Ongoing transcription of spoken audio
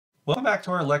Welcome back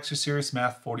to our lecture series,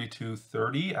 Math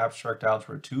 4230, Abstract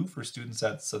Algebra 2 for students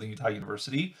at Southern Utah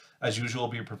University. As usual, I'll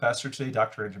be your professor today,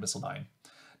 Dr. Andrew Misseldine.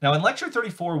 Now, in lecture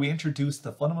 34, we introduced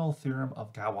the fundamental theorem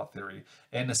of Galois theory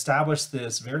and established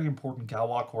this very important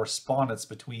Galois correspondence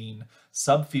between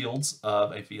subfields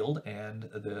of a field and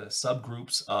the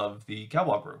subgroups of the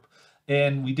Galois group.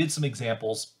 And we did some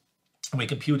examples, and we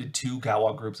computed two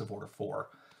Galois groups of order 4.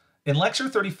 In lecture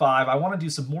 35, I want to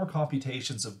do some more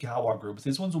computations of Galois groups.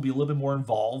 These ones will be a little bit more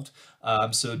involved,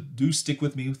 so do stick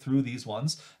with me through these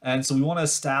ones. And so we want to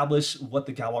establish what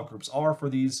the Galois groups are for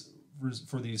these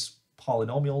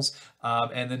polynomials,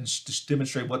 and then just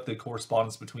demonstrate what the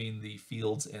correspondence between the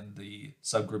fields and the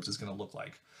subgroups is going to look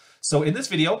like. So in this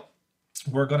video,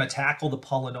 we're going to tackle the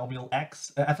polynomial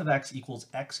f of x equals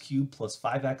x cubed plus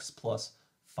 5x plus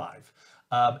 5.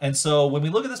 And so when we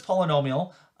look at this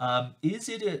polynomial, is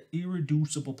it an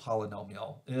irreducible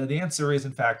polynomial? The answer is,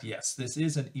 in fact, yes. This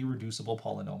is an irreducible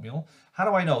polynomial. How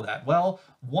do I know that? Well,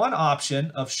 one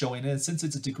option of showing it, since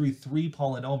it's a degree 3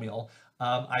 polynomial,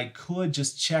 I could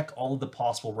just check all of the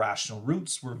possible rational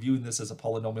roots. We're viewing this as a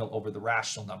polynomial over the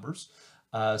rational numbers.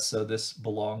 So this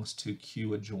belongs to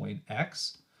q adjoin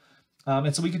x.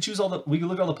 And so we can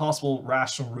look at all the possible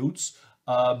rational roots.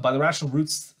 By the rational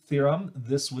roots theorem,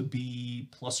 this would be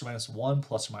plus or minus 1,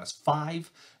 plus or minus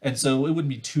 5. And so it wouldn't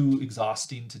be too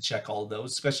exhausting to check all of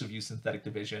those, especially if you use synthetic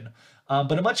division.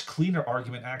 But a much cleaner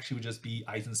argument actually would just be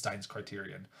Eisenstein's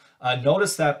criterion.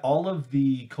 Notice that all of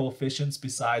the coefficients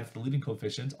besides the leading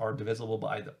coefficient are divisible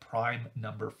by the prime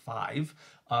number 5,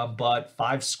 but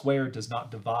 5 squared does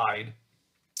not divide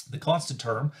the constant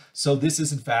term, so this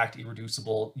is in fact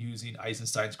irreducible using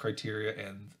Eisenstein's criteria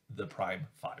and the prime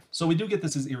 5. So we do get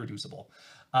this as irreducible.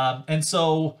 And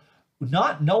so,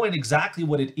 not knowing exactly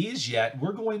what it is yet,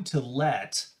 we're going to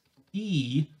let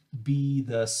E be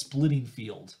the splitting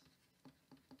field.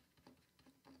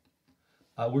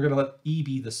 We're going to let E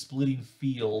be the splitting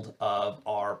field of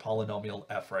our polynomial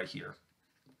f right here.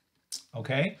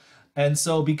 Okay? And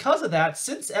so because of that,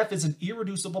 since f is an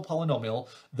irreducible polynomial,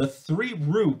 the three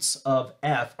roots of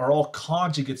f are all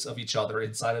conjugates of each other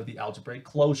inside of the algebraic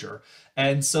closure.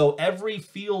 And so every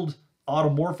field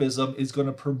automorphism is going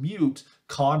to permute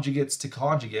conjugates to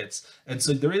conjugates. And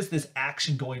so there is this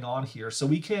action going on here. So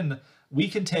we can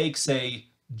take, say,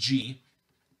 G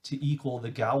to equal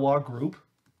the Galois group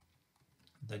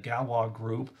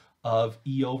of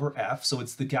E over F, so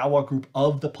it's the Galois group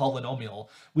of the polynomial.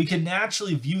 We can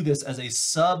naturally view this as a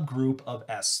subgroup of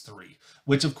S3,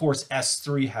 which of course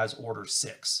S3 has order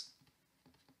 6.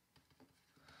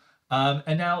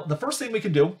 And now the first thing we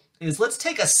can do is let's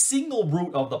take a single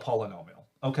root of the polynomial,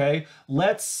 okay?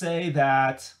 Let's say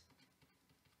that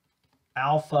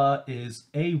alpha is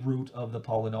a root of the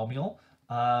polynomial.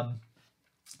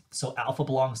 So alpha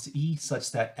belongs to E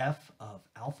such that f of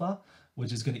alpha,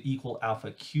 which is going to equal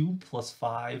alpha cubed plus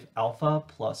 5 alpha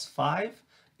plus 5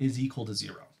 is equal to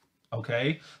 0.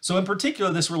 Okay, so in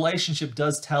particular, this relationship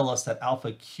does tell us that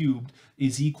alpha cubed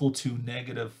is equal to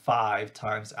negative 5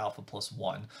 times alpha plus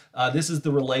 1. This is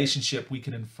the relationship we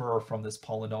can infer from this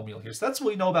polynomial here. So that's what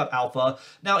we know about alpha.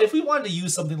 Now, if we wanted to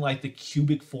use something like the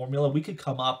cubic formula, we could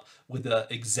come up with an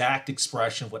exact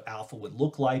expression of what alpha would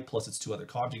look like, plus its two other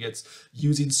conjugates,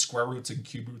 using square roots and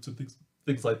cube roots and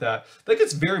things like that. That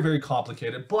gets very, very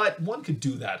complicated, but one could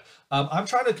do that. I'm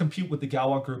trying to compute what the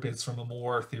Galois group is from a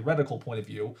more theoretical point of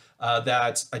view,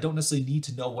 that I don't necessarily need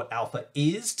to know what alpha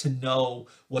is to know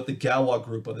what the Galois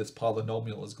group of this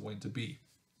polynomial is going to be.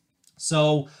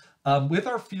 So with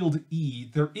our field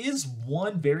E, there is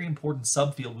one very important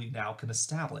subfield we now can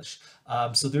establish.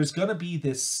 So there's going to be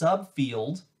this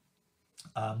subfield,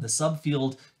 the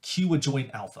subfield Q adjoin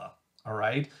alpha. All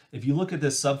right, if you look at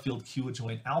this subfield Q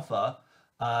adjoin alpha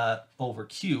over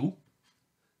Q,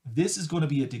 this is going to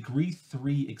be a degree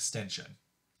 3 extension.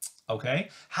 Okay,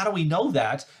 how do we know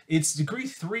that? It's degree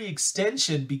 3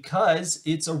 extension because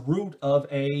it's a root of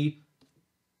a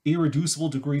irreducible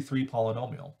degree 3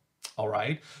 polynomial. All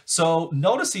right, so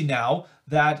noticing now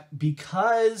that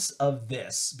because of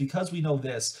this, because we know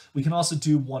this, we can also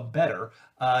do one better.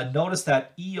 Notice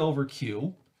that E over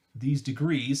Q, these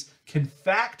degrees, can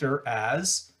factor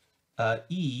as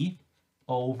E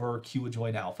over Q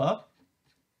adjoin alpha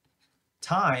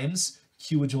times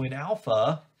Q adjoin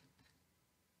alpha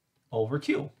over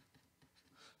Q,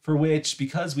 for which,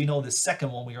 because we know the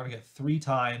second one, we're going to get 3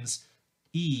 times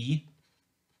E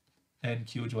and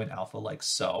Q adjoin alpha like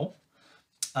so.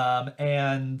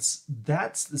 And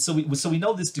that's so we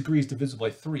know this degree is divisible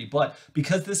by 3, but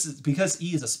because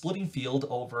E is a splitting field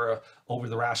over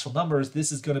the rational numbers,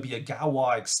 this is going to be a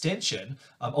Galois extension.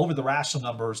 Over the rational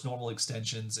numbers, normal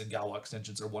extensions and Galois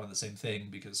extensions are one and the same thing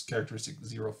because characteristic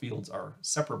zero fields are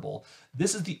separable.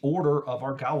 This is the order of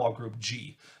our Galois group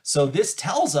G. So this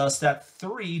tells us that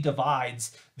 3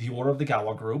 divides the order of the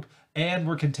Galois group, and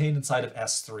we're contained inside of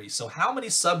S3. So how many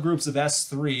subgroups of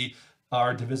S3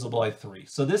 are divisible by 3?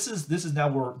 So this is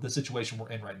now the situation we're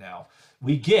in right now.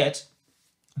 We get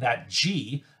that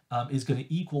G is going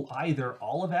to equal either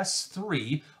all of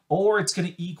S3 or it's going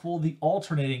to equal the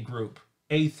alternating group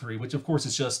A3, which of course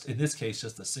is just, in this case,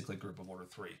 just a cyclic group of order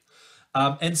 3.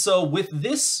 And so with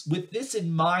this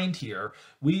in mind here,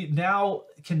 we now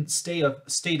can state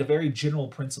a very general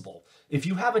principle. If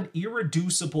you have an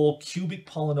irreducible cubic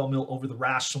polynomial over the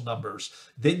rational numbers,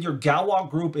 then your Galois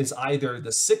group is either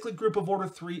the cyclic group of order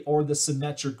 3 or the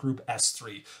symmetric group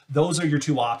S3. Those are your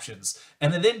two options.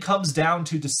 And it then comes down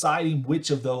to deciding which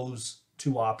of those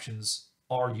two options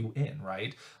are you in,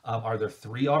 right? Are there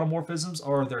 3 automorphisms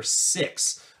or are there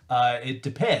 6? It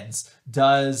depends.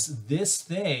 Does this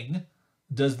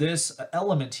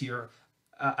element here,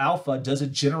 alpha, does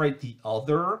it generate the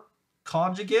other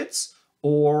conjugates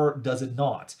or does it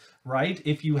not, right?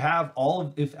 If you have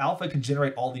if alpha can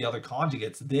generate all the other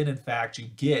conjugates, then in fact you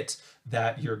get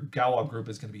that your Galois group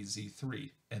is going to be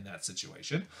Z3 in that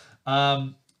situation.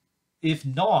 If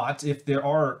not, if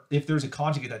there's a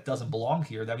conjugate that doesn't belong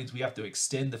here, that means we have to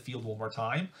extend the field one more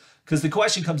time, because the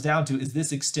question comes down to, is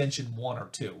this extension 1 or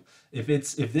 2? If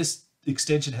this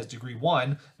extension has degree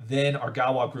 1, then our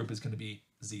Galois group is going to be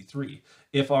Z3.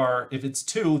 If it's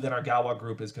 2, then our Galois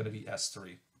group is going to be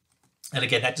S3. And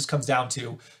again, that just comes down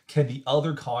to, can the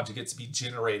other conjugates be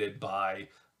generated by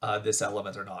this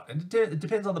element or not? And it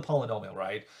depends on the polynomial,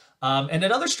 right? And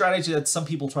another strategy that some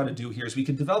people try to do here is we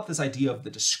can develop this idea of the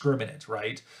discriminant,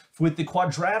 right? With the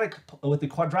quadratic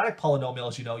polynomial,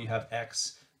 as you know, you have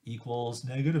x equals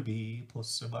negative b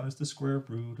plus or minus the square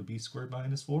root of b squared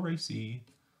minus 4ac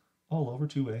all over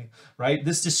 2a, right?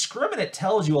 This discriminant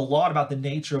tells you a lot about the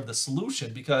nature of the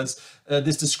solution, because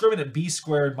this discriminant b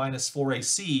squared minus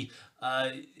 4ac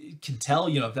can tell,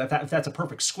 if that's a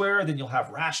perfect square, then you'll have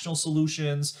rational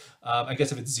solutions. I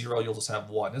guess if it's 0, you'll just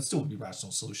have 1. It still would be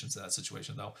rational solutions in that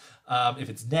situation, though. If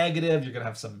it's negative, you're going to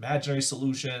have some imaginary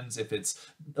solutions. If it's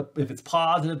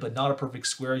positive but not a perfect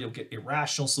square, you'll get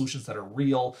irrational solutions that are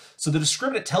real. So the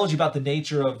discriminant tells you about the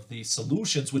nature of the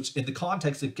solutions, which in the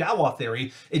context of Galois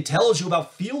theory, it tells you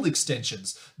about field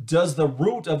extensions. Does the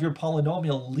root of your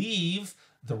polynomial leave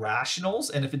the rationals?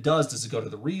 And if it does it go to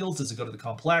the reals? Does it go to the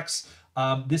complex?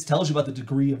 This tells you about the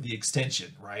degree of the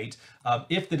extension, right?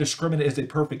 If the discriminant is a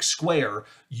perfect square,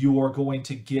 you are going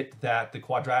to get that the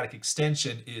quadratic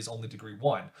extension is only degree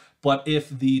 1. But if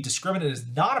the discriminant is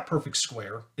not a perfect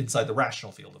square, inside the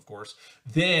rational field, of course,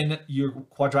 then your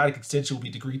quadratic extension will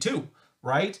be degree 2.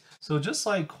 Right? So just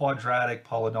like quadratic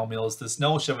polynomials, this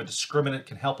notion of a discriminant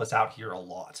can help us out here a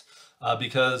lot,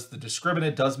 because the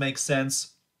discriminant does make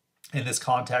sense in this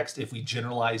context if we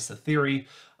generalize the theory,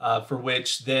 for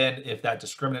which then if that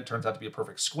discriminant turns out to be a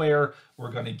perfect square,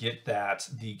 we're going to get that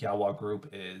the Galois group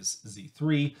is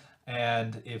Z3.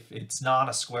 And if it's not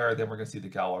a square, then we're going to see the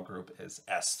Galois group is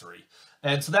S3.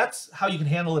 And so that's how you can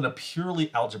handle it in a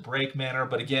purely algebraic manner.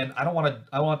 But again, I don't want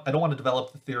to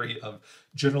develop the theory of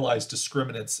generalized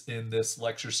discriminants in this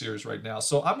lecture series right now.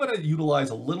 So I'm going to utilize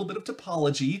a little bit of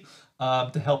topology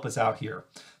to help us out here.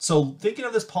 So thinking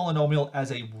of this polynomial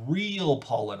as a real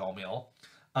polynomial,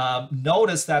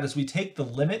 notice that as we take the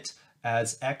limit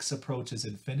as x approaches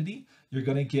infinity, you're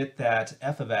going to get that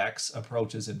f of x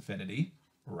approaches infinity,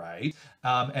 right?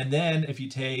 And then if you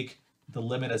take the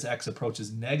limit as x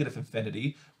approaches negative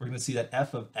infinity, we're going to see that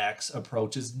f of x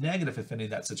approaches negative infinity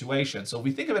in that situation. So if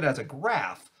we think of it as a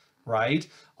graph, right,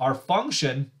 our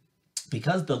function,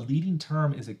 because the leading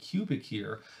term is a cubic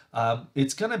here,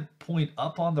 it's going to point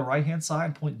up on the right-hand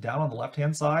side, point down on the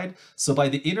left-hand side. So by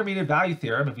the intermediate value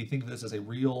theorem, if we think of this as a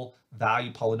real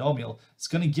value polynomial, it's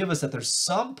going to give us that there's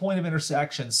some point of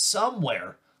intersection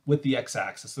somewhere with the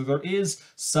x-axis. So there is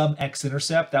some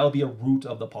x-intercept. That would be a root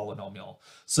of the polynomial.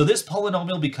 So this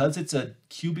polynomial, because it's a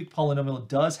cubic polynomial,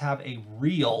 does have a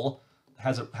real,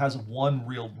 has one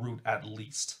real root at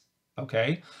least.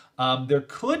 Okay? There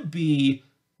could be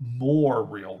more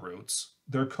real roots.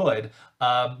 There could,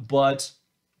 but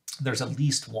there's at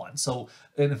least one. So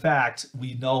in fact,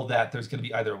 we know that there's going to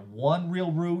be either one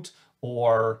real root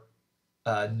or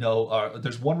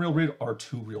there's one real root or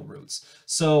two real roots.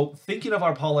 So thinking of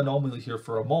our polynomial here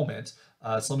for a moment,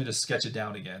 so let me just sketch it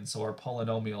down again. So our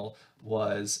polynomial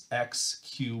was x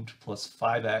cubed plus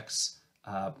 5x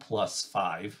plus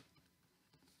 5.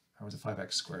 Or was it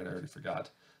 5x squared? I already forgot.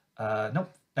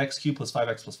 Nope, x cubed plus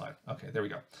 5x plus 5. Okay, there we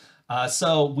go.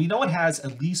 So we know it has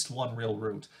at least one real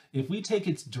root. If we take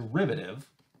its derivative,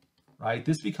 right,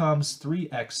 this becomes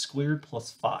 3x squared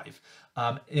plus 5.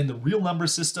 In the real number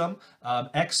system,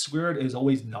 x squared is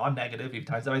always non-negative. If you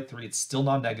times that by 3, it's still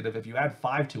non-negative. If you add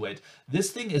 5 to it,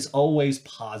 this thing is always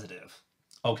positive.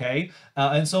 Okay?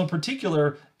 And so in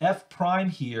particular, f prime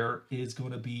here is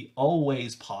going to be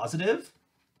always positive.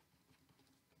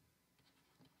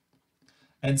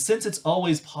 And since it's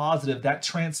always positive, that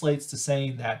translates to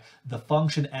saying that the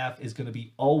function f is going to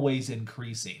be always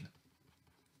increasing.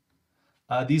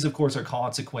 These, of course, are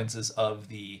consequences of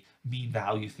the mean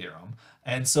value theorem.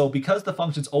 And so because the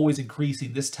function's always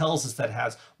increasing, this tells us that it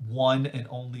has one and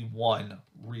only one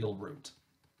real root.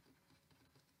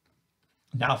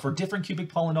 Now, for different cubic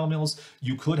polynomials,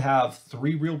 you could have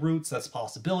 3 real roots. That's a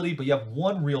possibility, but you have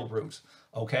one real root,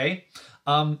 okay?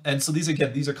 And so these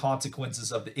are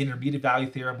consequences of the intermediate value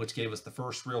theorem, which gave us the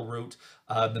first real root.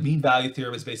 The mean value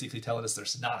theorem is basically telling us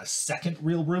there's not a second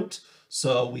real root.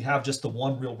 So we have just the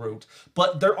one real root.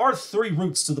 But there are 3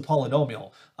 roots to the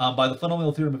polynomial. By the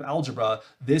fundamental theorem of algebra,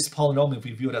 this polynomial, if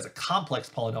we view it as a complex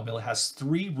polynomial, it has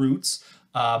 3 roots.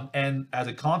 And as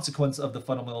a consequence of the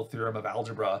fundamental theorem of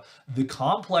algebra, the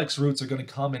complex roots are going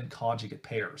to come in conjugate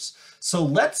pairs. So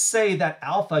let's say that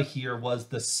alpha here was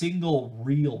the single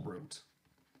real root.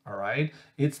 All right,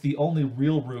 it's the only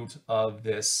real root of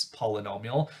this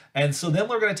polynomial, and so then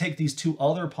we're going to take these two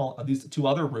other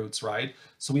roots, right?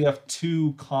 So we have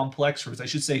 2 complex roots. I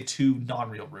should say 2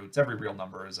 non-real roots. Every real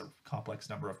number is a complex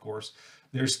number, of course.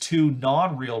 There's 2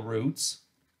 non-real roots.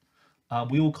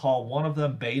 We will call one of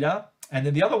them beta, and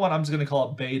then the other one I'm just going to call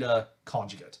it beta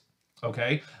conjugate.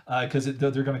 Okay, because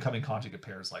they're going to come in conjugate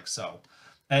pairs like so.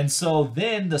 And so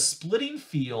then the splitting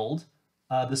field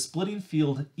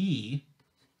E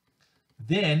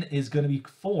then is going to be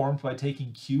formed by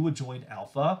taking Q adjoin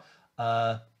alpha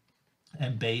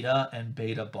and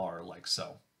beta bar like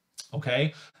so.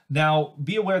 Okay. Now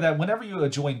be aware that whenever you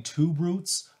adjoin 2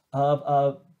 roots of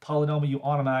a polynomial, you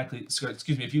automatically,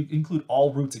 excuse me, if you include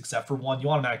all roots except for one, you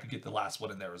automatically get the last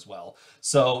one in there as well.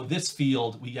 So this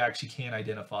field we actually can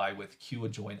identify with Q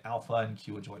adjoin alpha and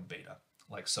Q adjoin beta.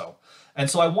 Like so. And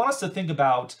so I want us to think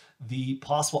about the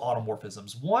possible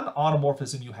automorphisms. One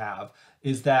automorphism you have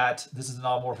is that, this is an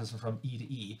automorphism from E to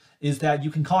E, is that you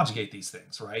can conjugate these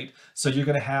things, right? So you're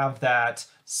going to have that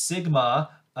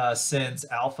sigma sends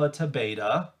alpha to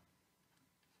beta,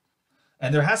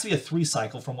 and there has to be a 3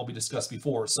 cycle from what we discussed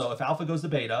before. So if alpha goes to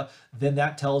beta, then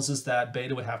that tells us that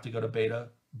beta would have to go to beta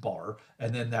bar,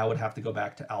 and then that would have to go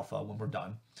back to alpha when we're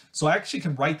done. So I actually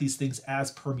can write these things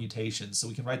as permutations. So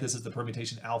we can write this as the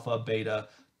permutation alpha, beta,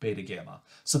 beta, gamma.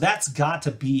 So that's got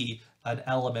to be an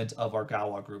element of our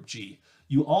Galois group G.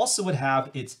 You also would have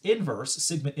its inverse,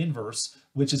 sigma inverse,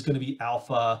 which is going to be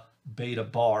alpha, beta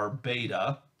bar,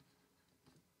 beta.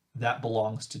 That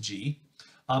belongs to G.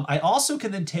 I also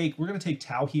can then we're going to take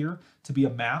tau here to be a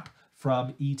map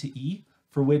from E to E,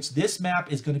 for which this map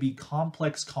is going to be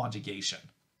complex conjugation.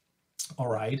 All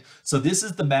right, so this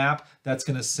is the map that's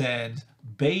going to send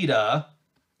beta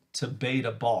to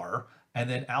beta bar, and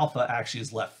then alpha actually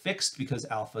is left fixed because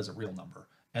alpha is a real number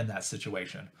in that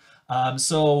situation.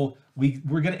 So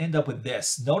we're going to end up with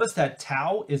this. Notice that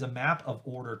tau is a map of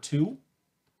order 2.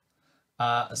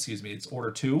 It's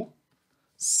order 2.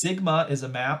 Sigma is a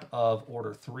map of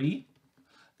order 3.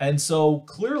 And so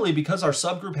clearly, because our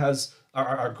subgroup has,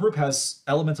 our group has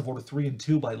elements of order 3 and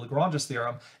 2 by Lagrange's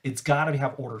theorem, it's got to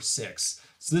have order 6.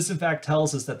 So this in fact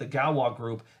tells us that the Galois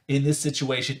group in this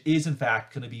situation is in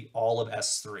fact going to be all of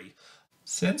S3.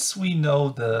 Since we know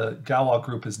the Galois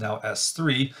group is now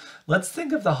S3, let's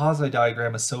think of the Hasse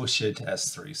diagram associated to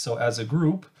S3. So as a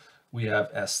group, we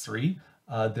have S3.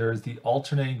 There's the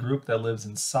alternating group that lives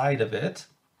inside of it.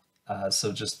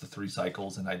 So just the 3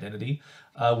 cycles in identity.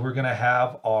 We're going to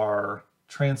have our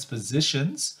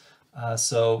transpositions.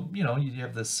 So, you know, you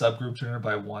have the subgroup generated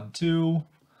by 1, 2,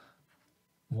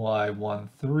 y, 1,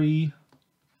 3,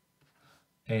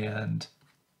 and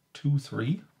 2,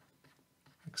 3,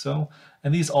 like so.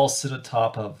 And these all sit on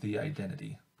top of the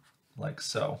identity, like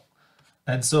so.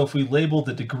 And so if we label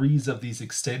the degrees of these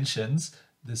extensions,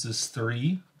 this is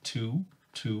 3, 2,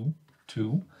 2,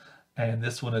 2, and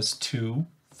this one is 2,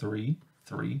 3,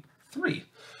 3, 3.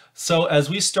 So as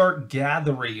we start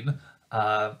gathering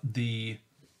the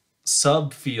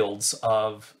subfields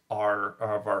of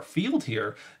our field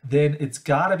here, then it's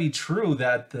got to be true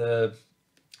that the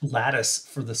lattice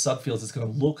for the subfields is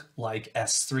going to look like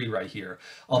S3 right here,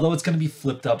 although it's going to be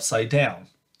flipped upside down.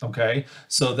 Okay,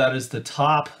 so that is the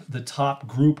top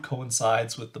group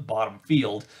coincides with the bottom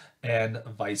field and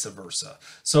vice versa.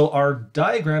 So our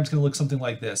diagram is going to look something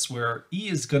like this, where E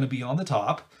is going to be on the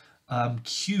top.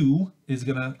 Q is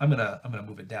gonna, I'm gonna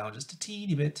move it down just a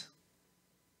teeny bit,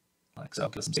 like so,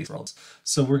 give some space for all this.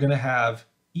 So we're gonna have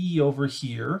E over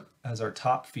here as our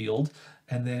top field,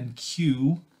 and then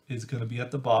Q is gonna be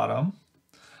at the bottom.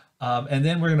 And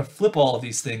then we're gonna flip all of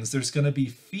these things. There's gonna be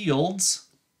fields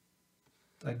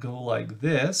that go like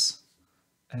this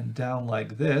and down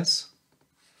like this,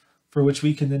 for which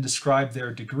we can then describe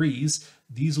their degrees.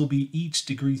 These will be each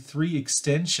degree 3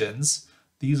 extensions.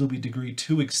 These will be degree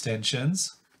 2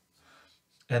 extensions.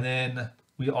 And then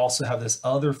we also have this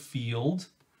other field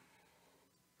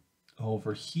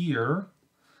over here,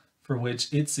 for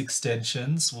which its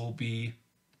extensions will be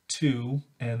 2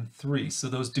 and 3. So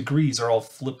those degrees are all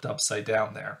flipped upside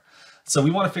down there. So we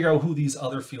want to figure out who these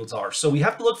other fields are. So we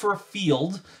have to look for a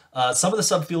field. Some of the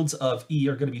subfields of E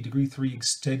are going to be degree 3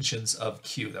 extensions of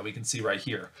Q that we can see right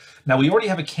here. Now we already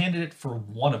have a candidate for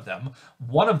one of them.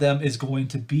 One of them is going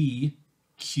to be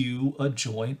Q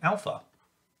adjoint alpha.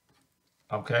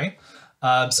 Okay,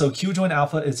 so Q adjoint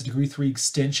alpha is a degree 3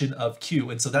 extension of Q,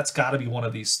 and so that's got to be one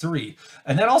of these three.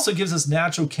 And that also gives us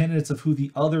natural candidates of who the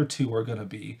other two are going to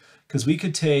be, because we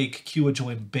could take Q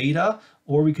adjoint beta,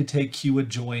 or we could take Q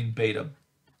adjoint beta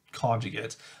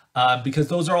conjugate, because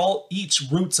those are all each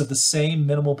roots of the same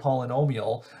minimal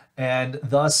polynomial, and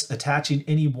thus attaching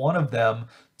any one of them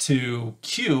to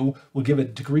Q will give a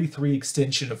degree 3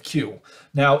 extension of Q.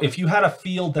 Now, if you had a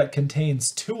field that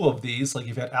contains two of these, like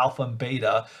if you had alpha and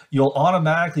beta, you'll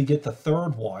automatically get the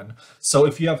third one. So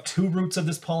if you have two roots of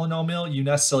this polynomial, you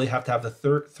necessarily have to have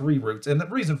the three roots. And the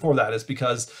reason for that is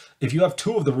because if you have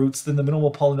two of the roots, then the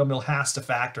minimal polynomial has to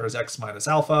factor as x minus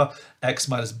alpha, x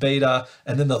minus beta,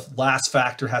 and then the last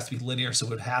factor has to be linear, so it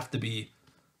would have to be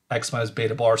x minus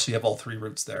beta bar, so you have all three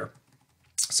roots there.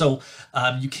 So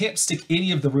you can't stick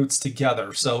any of the roots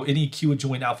together. So any Q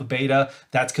adjoint alpha beta,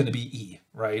 that's going to be E,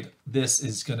 right? This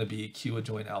is going to be Q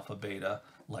adjoint alpha beta,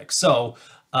 like so.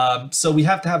 So we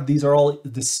have to have, these are all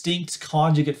distinct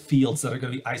conjugate fields that are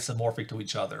going to be isomorphic to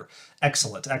each other.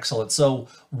 Excellent, excellent. So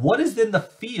what is then the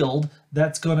field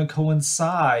that's going to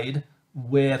coincide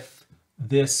with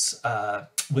this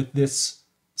subgroup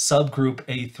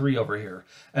A3 over here?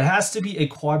 It has to be a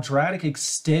quadratic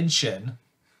extension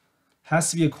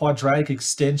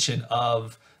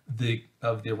of the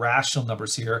rational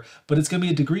numbers here, but it's going to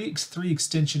be a degree 3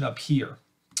 extension up here.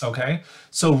 Okay,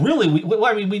 so really,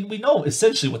 we know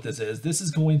essentially what this is. This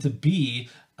is going to be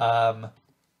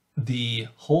the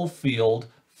whole field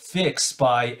fixed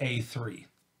by A3.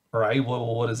 All right,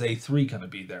 well, what is A3 going to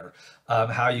be there?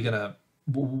 How are you going to,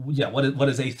 yeah, what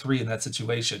is A3 in that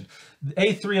situation?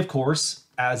 A3, of course,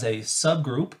 as a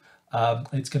subgroup,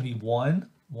 it's going to be 1,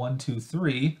 1, 2,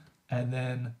 3, and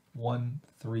then 1,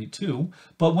 3, 2.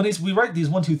 But when we write these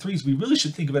 1, 2, 3s, we really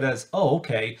should think of it as, oh,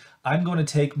 okay, I'm going to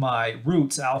take my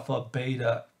roots, alpha,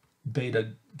 beta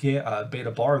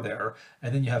bar there,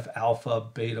 and then you have alpha,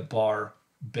 beta bar,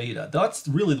 beta. That's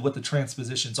really what the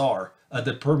transpositions are,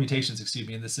 the permutations, excuse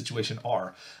me, in this situation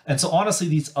are. And so honestly,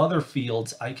 these other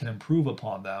fields, I can improve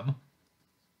upon them.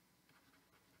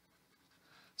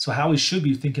 So how we should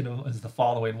be thinking of is the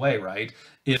following way, right?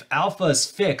 If alpha is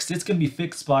fixed, it's going to be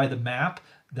fixed by the map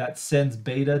that sends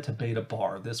beta to beta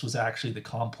bar. This was actually the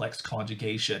complex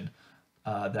conjugation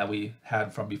that we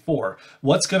had from before.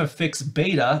 What's going to fix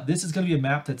beta? This is going to be a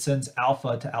map that sends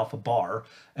alpha to alpha bar.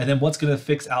 And then what's going to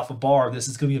fix alpha bar? This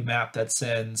is going to be a map that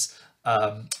sends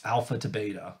alpha to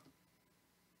beta.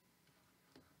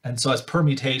 And so as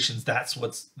permutations, that's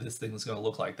what this thing is going to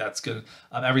look like. That's going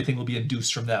to, everything will be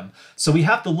induced from them. So we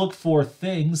have to look for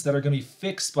things that are going to be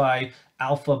fixed by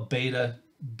alpha, beta,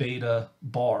 beta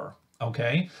bar.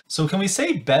 Okay, so can we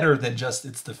say better than just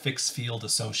it's the fixed field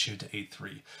associated to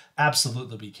A3?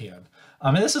 Absolutely we can.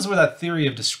 And this is where that theory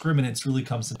of discriminants really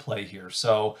comes into play here.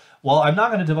 So while I'm not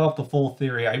going to develop the full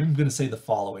theory, I'm going to say the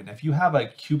following. If you have a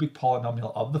cubic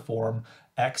polynomial of the form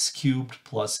x cubed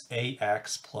plus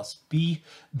ax plus b,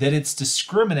 then its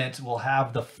discriminant will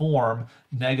have the form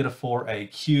negative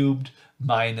 4a cubed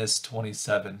minus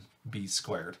 27b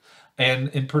squared. And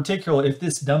in particular, if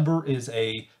this number is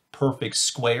a perfect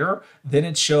square, then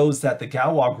it shows that the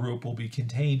Galois group will be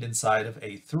contained inside of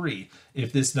A3.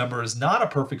 If this number is not a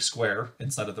perfect square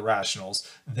inside of the rationals,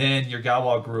 then your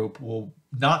Galois group will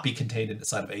not be contained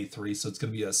inside of A3, so it's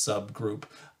going to be a subgroup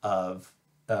of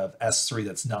of S3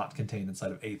 that's not contained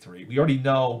inside of A3. We already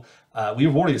know,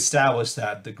 we've already established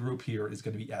that the group here is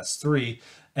going to be S3.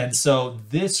 And so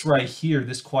this right here,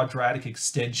 this quadratic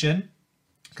extension,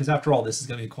 because after all, this is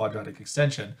going to be a quadratic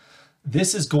extension,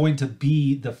 this is going to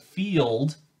be the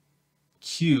field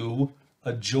Q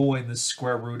adjoin the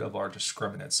square root of our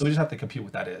discriminant. So we just have to compute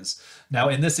what that is. Now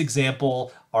in this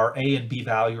example, our A and B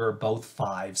value are both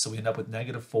 5. So we end up with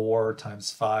 -4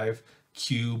 times 5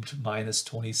 cubed minus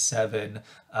 27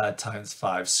 times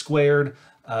 5 squared.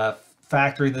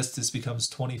 Factoring this becomes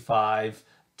 25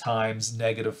 times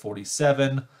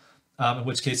 -47. In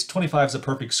which case 25 is a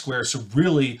perfect square, so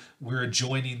really we're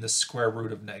adjoining the square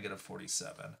root of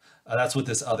 -47. That's what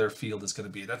this other field is going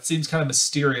to be. That seems kind of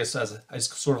mysterious as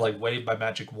sort of like waved by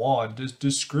magic wand,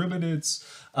 discriminants.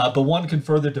 But one can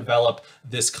further develop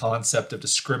this concept of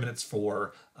discriminants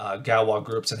for Galois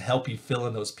groups and help you fill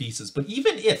in those pieces. But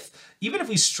even if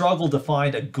we struggle to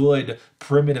find a good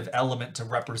primitive element to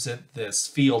represent this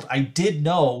field, I did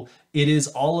know it is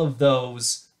all of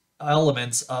those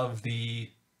elements of the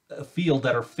field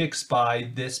that are fixed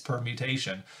by this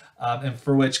permutation, and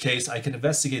for which case I can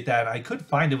investigate that. I could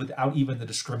find it without even the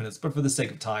discriminants, but for the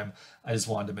sake of time, I just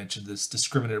wanted to mention this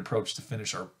discriminant approach to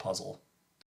finish our puzzle.